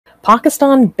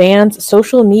Pakistan bans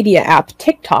social media app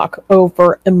TikTok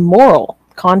over immoral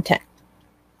content.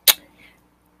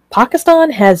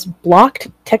 Pakistan has blocked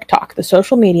TikTok, the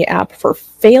social media app, for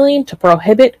failing to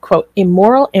prohibit, quote,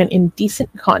 immoral and indecent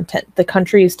content, the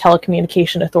country's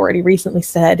telecommunication authority recently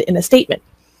said in a statement,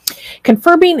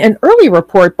 confirming an early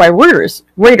report by Reuters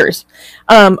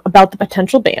about the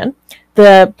potential ban.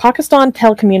 The Pakistan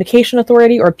Telecommunication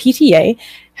Authority, or PTA,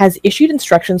 has issued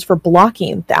instructions for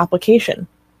blocking the application.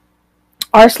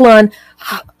 Arslan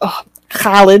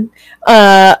Khalid,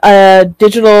 a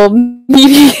digital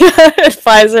media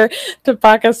advisor to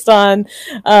Pakistan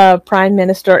Prime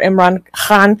Minister Imran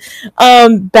Khan,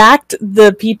 backed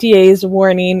the PTA's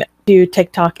warning to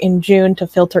TikTok in June to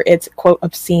filter its, quote,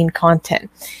 obscene content.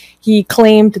 He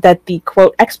claimed that the,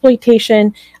 quote,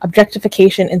 exploitation,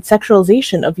 objectification, and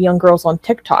sexualization of young girls on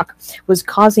TikTok was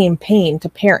causing pain to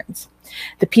parents.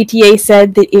 The PTA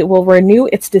said that it will renew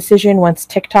its decision once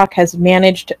TikTok has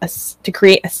managed to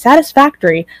create a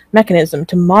satisfactory mechanism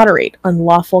to moderate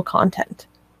unlawful content.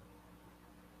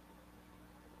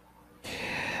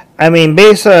 I mean,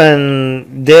 based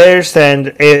on their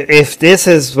stand, if this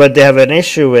is what they have an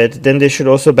issue with, then they should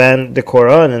also ban the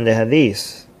Quran and the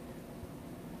Hadith.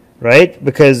 Right?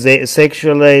 Because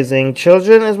sexualizing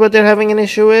children is what they're having an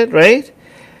issue with, right?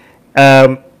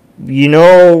 You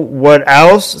know what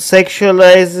else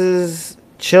sexualizes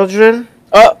children?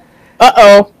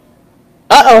 Uh-oh,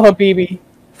 Habibi.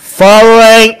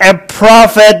 Following a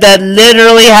prophet that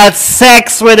literally had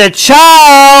sex with a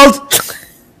child!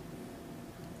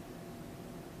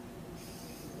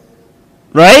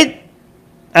 Right?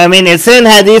 I mean, it's in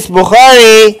Hadith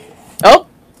Bukhari. Oh.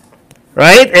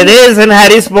 Right? It is in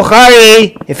Hadith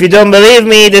Bukhari. If you don't believe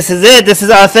me, this is it. This is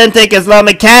authentic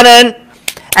Islamic canon.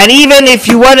 And even if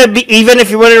you want to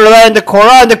rely on the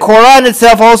Quran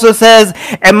itself also says,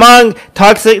 among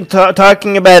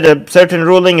talking about a certain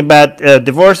ruling about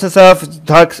divorce and stuff,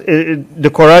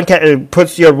 the Quran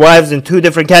puts your wives in two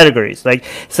different categories. Like,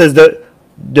 it says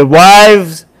the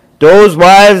wives, those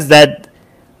wives that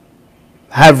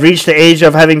have reached the age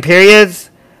of having periods,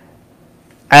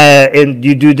 and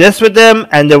you do this with them,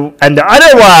 and the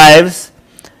other wives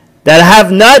that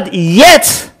have not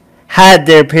yet had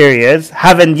their periods,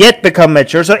 haven't yet become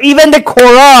mature. So even the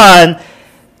Quran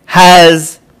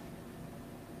has,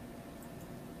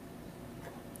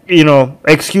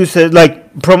 excuses,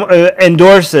 like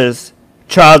endorses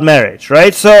child marriage,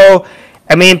 right? So,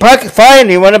 I mean, fine,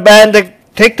 you want to ban the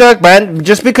TikTok,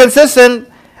 just be consistent.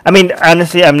 I mean,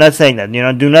 honestly, I'm not saying that.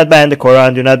 Do not ban the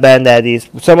Quran, do not ban the Hadith.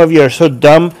 Some of you are so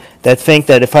dumb that think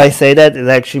that if I say that, it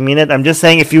actually mean it. I'm just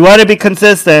saying, if you want to be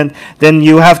consistent, then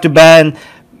you have to ban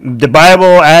the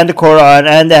Bible and the Quran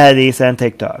and the Hadith and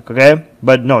TikTok, okay?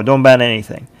 But no, don't ban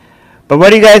anything. But what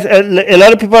do you guys... A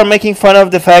lot of people are making fun of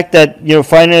the fact that,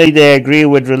 finally they agree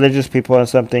with religious people on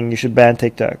something. You should ban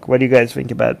TikTok. What do you guys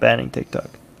think about banning TikTok?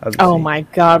 Obviously. Oh my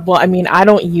god. Well, I mean, I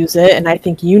don't use it, and I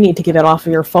think you need to get it off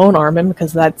of your phone, Armin,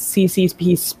 because that's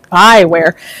CCP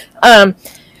spyware.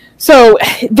 So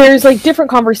there's like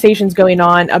different conversations going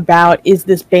on about, is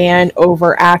this ban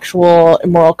over actual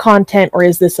immoral content, or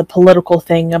is this a political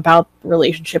thing about the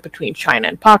relationship between China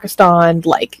and Pakistan?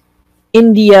 Like,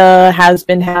 India has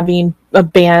been having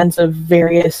bans of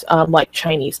various like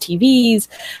Chinese TVs.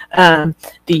 The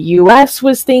US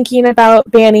was thinking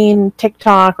about banning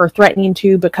TikTok or threatening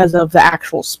to because of the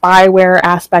actual spyware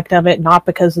aspect of it, not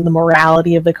because of the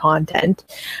morality of the content.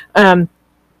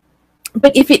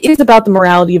 But if it is about the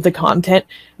morality of the content,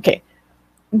 okay,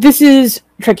 this is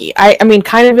tricky. I mean,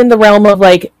 kind of in the realm of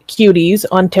like cuties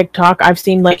on TikTok, I've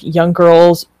seen like young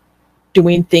girls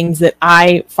doing things that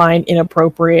I find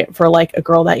inappropriate for like a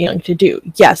girl that young to do.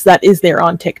 Yes, that is there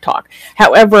on TikTok.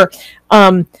 However,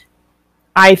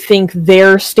 I think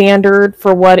their standard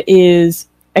for what is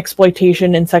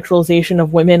exploitation and sexualization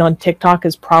of women on TikTok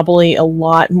is probably a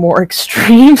lot more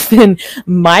extreme than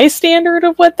my standard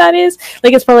of what that is.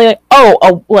 Like, it's probably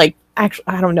like, like, actually,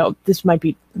 I don't know. This might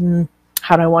be,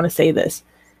 how do I want to say this?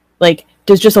 Like,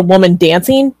 does just a woman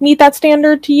dancing meet that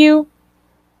standard to you?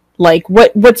 Like,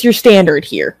 what's your standard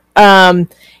here?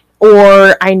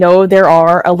 Or I know there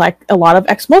are a lot of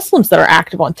ex-Muslims that are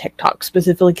active on TikTok,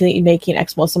 specifically making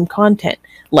ex-Muslim content.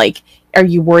 Like, are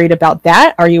you worried about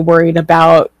that? Are you worried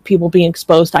about people being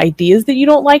exposed to ideas that you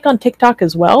don't like on TikTok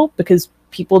as well? Because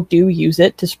people do use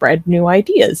it to spread new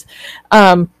ideas.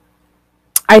 I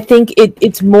think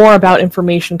it's more about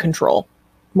information control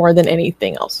more than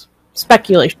anything else.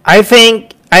 Speculation. I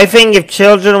think if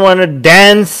children want to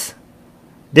dance,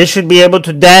 they should be able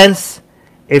to dance.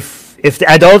 If the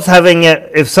adults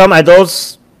if some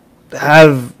adults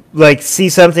have like see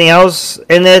something else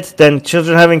in it than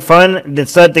children having fun.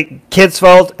 It's not the kids'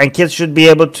 fault, and kids should be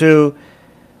able to,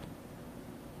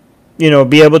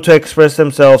 be able to express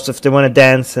themselves if they want to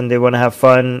dance and they want to have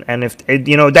fun. And if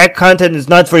that content is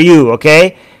not for you,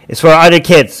 okay, it's for other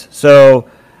kids. So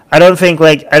I don't think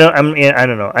I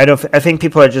don't know. I think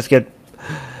people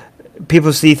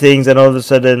people see things and all of a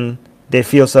sudden they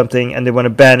feel something and they want to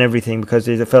ban everything because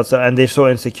they felt so, and they're so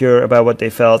insecure about what they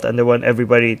felt, and they want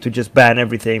everybody to just ban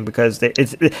everything because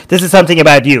this is something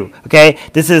about you, okay?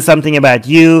 This is something about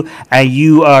you, and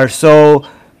you are so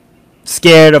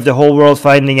scared of the whole world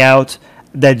finding out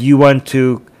that you want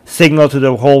to signal to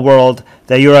the whole world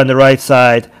that you're on the right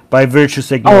side by virtue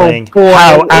signaling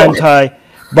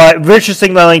by virtue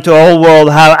signaling to a whole world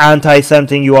how anti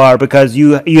something you are because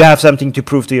you have something to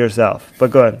prove to yourself.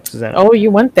 But go on, Susanna. Oh,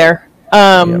 you went there.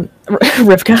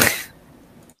 Rivka.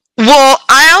 Well,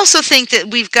 I also think that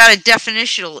we've got a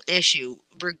definitional issue,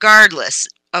 regardless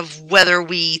of whether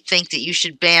we think that you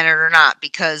should ban it or not,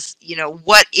 because,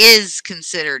 what is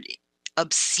considered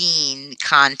obscene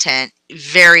content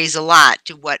varies a lot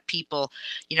to what people,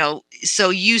 so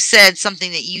you said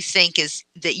something that you think is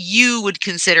that you would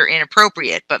consider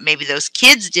inappropriate, but maybe those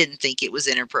kids didn't think it was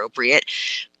inappropriate.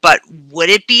 But would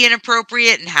it be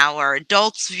inappropriate, and how are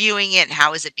adults viewing it, and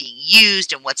how is it being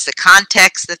used, and what's the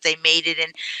context that they made it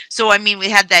in? So, I mean, we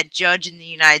had that judge in the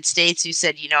United States who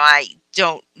said, I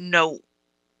don't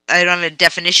have a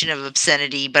definition of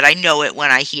obscenity, but I know it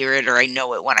when I hear it, or I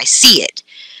know it when I see it.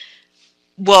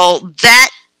 Well, that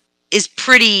is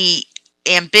pretty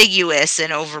ambiguous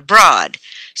and overbroad.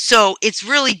 So it's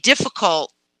really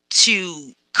difficult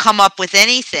to come up with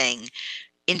anything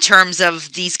in terms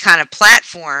of these kind of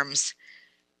platforms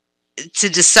to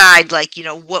decide,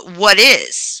 what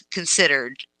is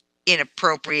considered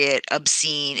inappropriate,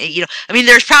 obscene. I mean,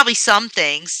 there's probably some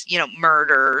things,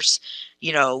 murders,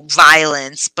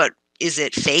 violence, but is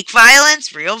it fake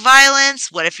violence, real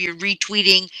violence? What if you're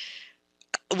retweeting?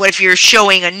 What if you're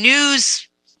showing a news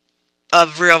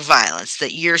of real violence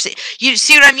that you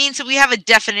see what I mean? So we have a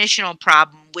definitional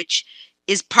problem, which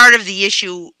is part of the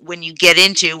issue when you get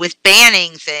into with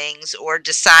banning things or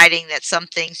deciding that some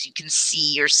things you can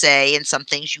see or say and some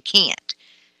things you can't.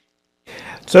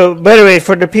 So, by the way,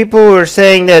 for the people who are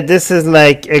saying that this is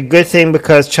like a good thing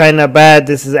because China bad,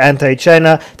 this is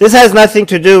anti-China, this has nothing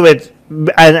to do with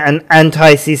an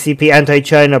anti-CCP,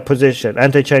 anti-China position,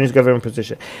 anti-Chinese government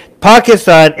position.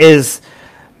 Pakistan is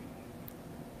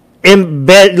in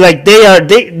bed, like they're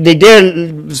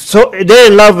in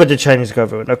love with the Chinese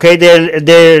government. Okay, they're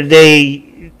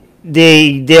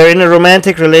in a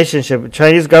romantic relationship with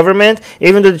Chinese government,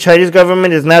 even though the Chinese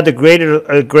government is now the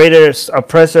greatest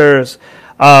oppressors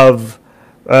of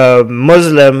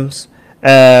Muslims.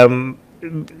 Pakistan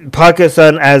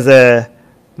as a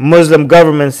Muslim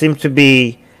government seems to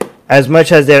be, as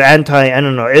much as they're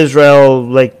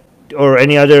Israel, or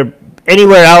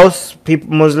anywhere else,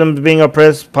 Muslims being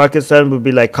oppressed, Pakistan would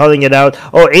be calling it out.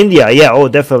 Oh, India,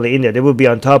 definitely India. They would be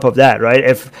on top of that, right?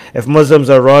 If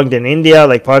Muslims are wrong, then India,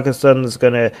 the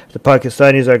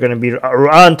Pakistanis are gonna be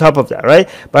on top of that, right?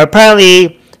 But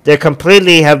apparently they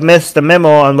completely have missed the memo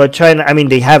on what China. I mean,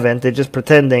 they haven't. They're just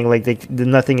pretending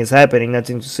nothing is happening,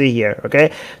 nothing to see here.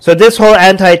 Okay, so this whole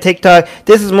anti-TikTok,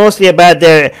 this is mostly about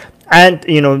their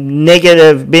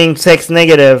negative, being sex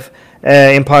negative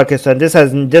in Pakistan. This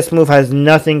move has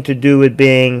nothing to do with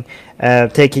being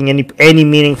taking any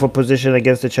meaningful position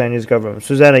against the Chinese government.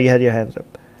 Susanna, you had your hands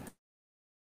up.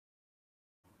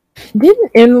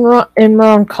 Didn't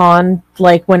Imran Khan,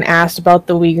 when asked about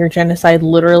the Uyghur genocide,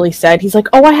 literally said, he's like,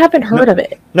 oh, I haven't heard of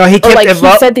it. No, he kept he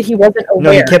said that he wasn't aware.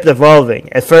 No, he kept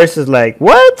evolving. At first, it's like,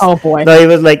 what? Oh, boy. No, he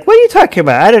was like, what are you talking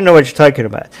about? I don't know what you're talking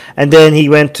about. And then he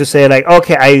went to say,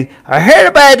 okay, I heard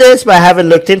about this, but I haven't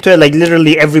looked into it.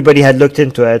 Literally everybody had looked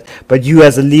into it. But you,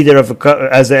 as a leader of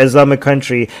as an Islamic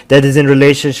country that is in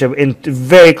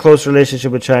very close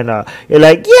relationship with China, you're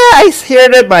like, yeah, I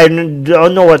heard it, but I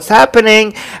don't know what's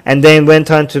happening. And then went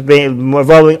on to be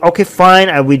evolving. Okay, fine,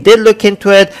 and we did look into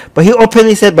it, but he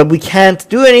openly said, but we can't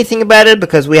do anything about it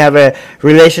because we have a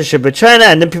relationship with China.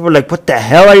 And then people are like, what the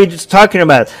hell are you just talking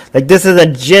about? This is a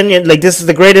genuine, this is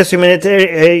the greatest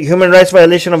human rights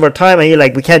violation of our time, and you're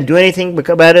like, we can't do anything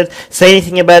about it, say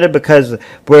anything about it because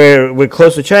we're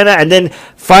close to China. And then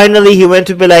finally he went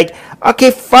to be like,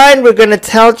 okay, fine, we're gonna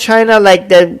tell China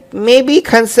that maybe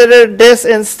consider this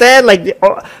instead.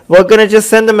 We're gonna just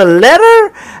send them a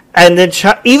letter. And then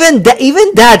even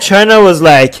that China was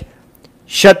like,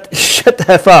 shut the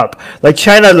F up.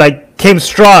 China came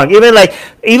strong.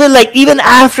 Even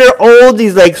after all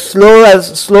these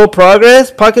slow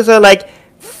progress, Pakistan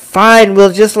fine,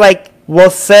 we'll will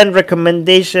send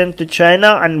recommendation to China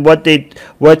on what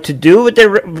to do with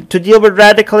to deal with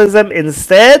radicalism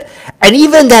instead. And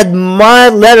even that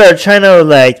mild letter, China was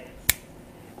like,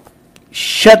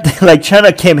 like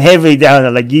China came heavily down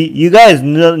and like, you guys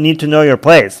need to know your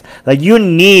place. Like you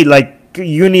need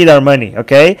our money,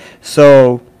 okay?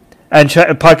 So, and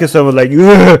Pakistan was like,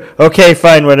 okay,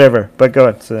 fine, whatever. But go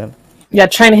on. So, yeah,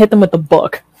 China hit them with the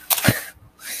book.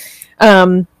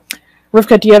 Rivka,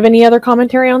 do you have any other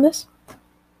commentary on this?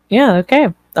 Yeah, okay.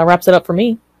 That wraps it up for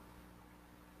me.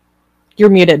 You're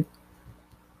muted.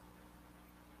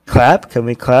 Clap? Can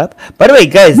we clap? By the way,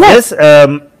 guys, this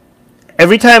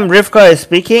every time Rivka is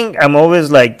speaking, I'm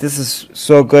always like, this is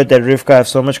so good that Rivka has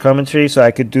so much commentary, so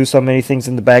I could do so many things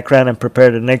in the background and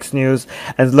prepare the next news.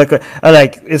 And look,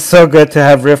 it's so good to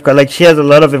have Rivka. Like, she has a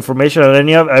lot of information on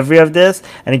every of this,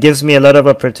 and it gives me a lot of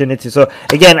opportunity. So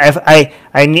again,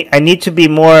 I need to be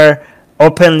more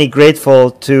openly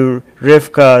grateful to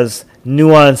Rivka's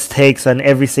nuanced takes on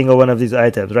every single one of these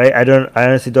items, right? I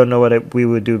honestly don't know what we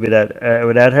would do without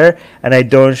her, and I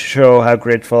don't show how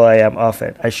grateful I am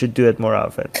often. I should do it more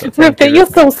often. So Rivka, you're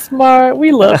so smart.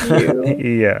 We love you.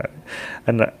 Yeah,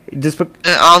 and just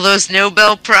all those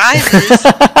Nobel prizes.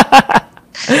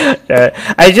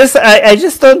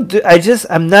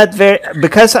 I'm not very,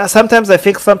 because sometimes I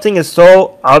think something is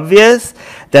so obvious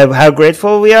that how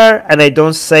grateful we are, and I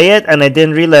don't say it, and I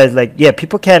didn't realize, like, yeah,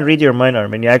 people can't read your mind,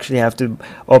 Armin. You actually have to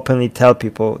openly tell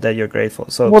people that you're grateful.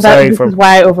 So this is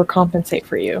why I overcompensate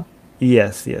for you.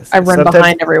 Yes. I run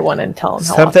behind everyone and tell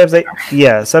them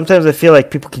how sometimes I feel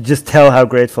like people can just tell how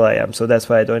grateful I am, so that's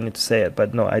why I don't need to say it.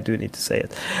 But no, I do need to say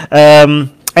it.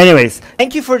 Anyways,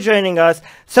 thank you for joining us.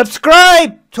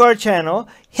 Subscribe to our channel.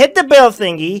 Hit the bell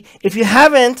thingy. If you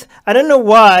haven't, I don't know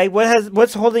why.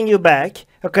 What's holding you back?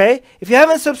 Okay? If you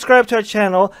haven't subscribed to our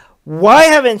channel, why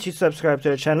haven't you subscribed to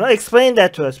our channel? Explain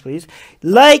that to us, please.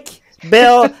 Like,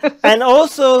 bell, and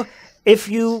also if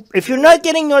you're not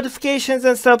getting notifications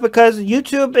and stuff because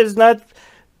YouTube is not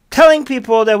telling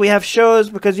people that we have shows,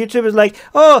 because YouTube is like,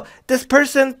 oh, this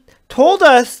person told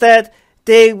us that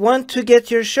they want to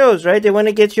get your shows, right? They want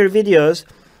to get your videos,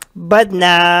 but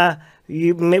nah,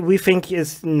 we think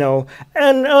is no.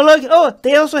 And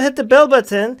they also hit the bell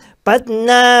button, but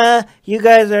nah, you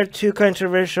guys are too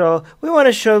controversial. We want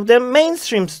to show them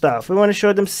mainstream stuff. We want to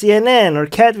show them CNN or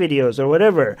cat videos or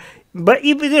whatever. But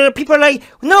people are like,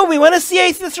 no, we want to see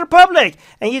Atheist Republic.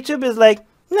 And YouTube is like,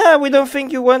 no, we don't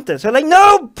think you want this. They're like,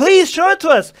 no, please show it to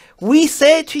us. We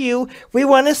say to you, we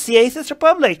want to see Atheist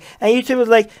Republic. And YouTube is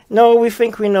like, no, we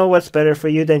think we know what's better for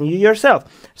you than you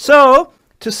yourself. So,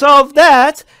 to solve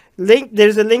that,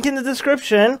 there's a link in the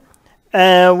description,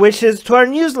 which is to our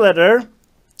newsletter.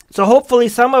 So hopefully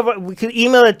we could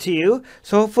email it to you.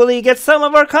 So hopefully you get some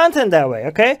of our content that way,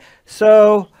 okay?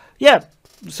 So, yeah,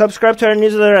 subscribe to our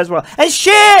newsletter as well. And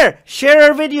share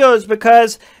our videos,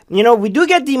 because we do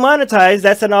get demonetized.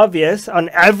 That's an obvious on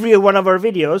every one of our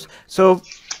videos. So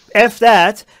F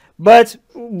that. But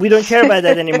we don't care about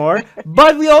that anymore.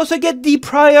 But we also get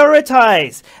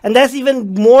deprioritized, and that's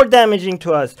even more damaging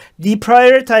to us.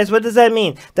 Deprioritized, what does that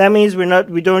mean? That means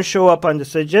we don't show up on the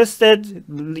suggested,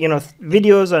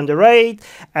 videos on the right,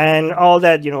 and all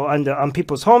that, on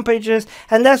people's homepages.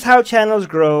 And that's how channels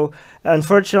grow.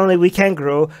 Unfortunately, we can't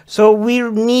grow. So we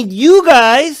need you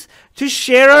guys to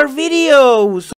share our videos.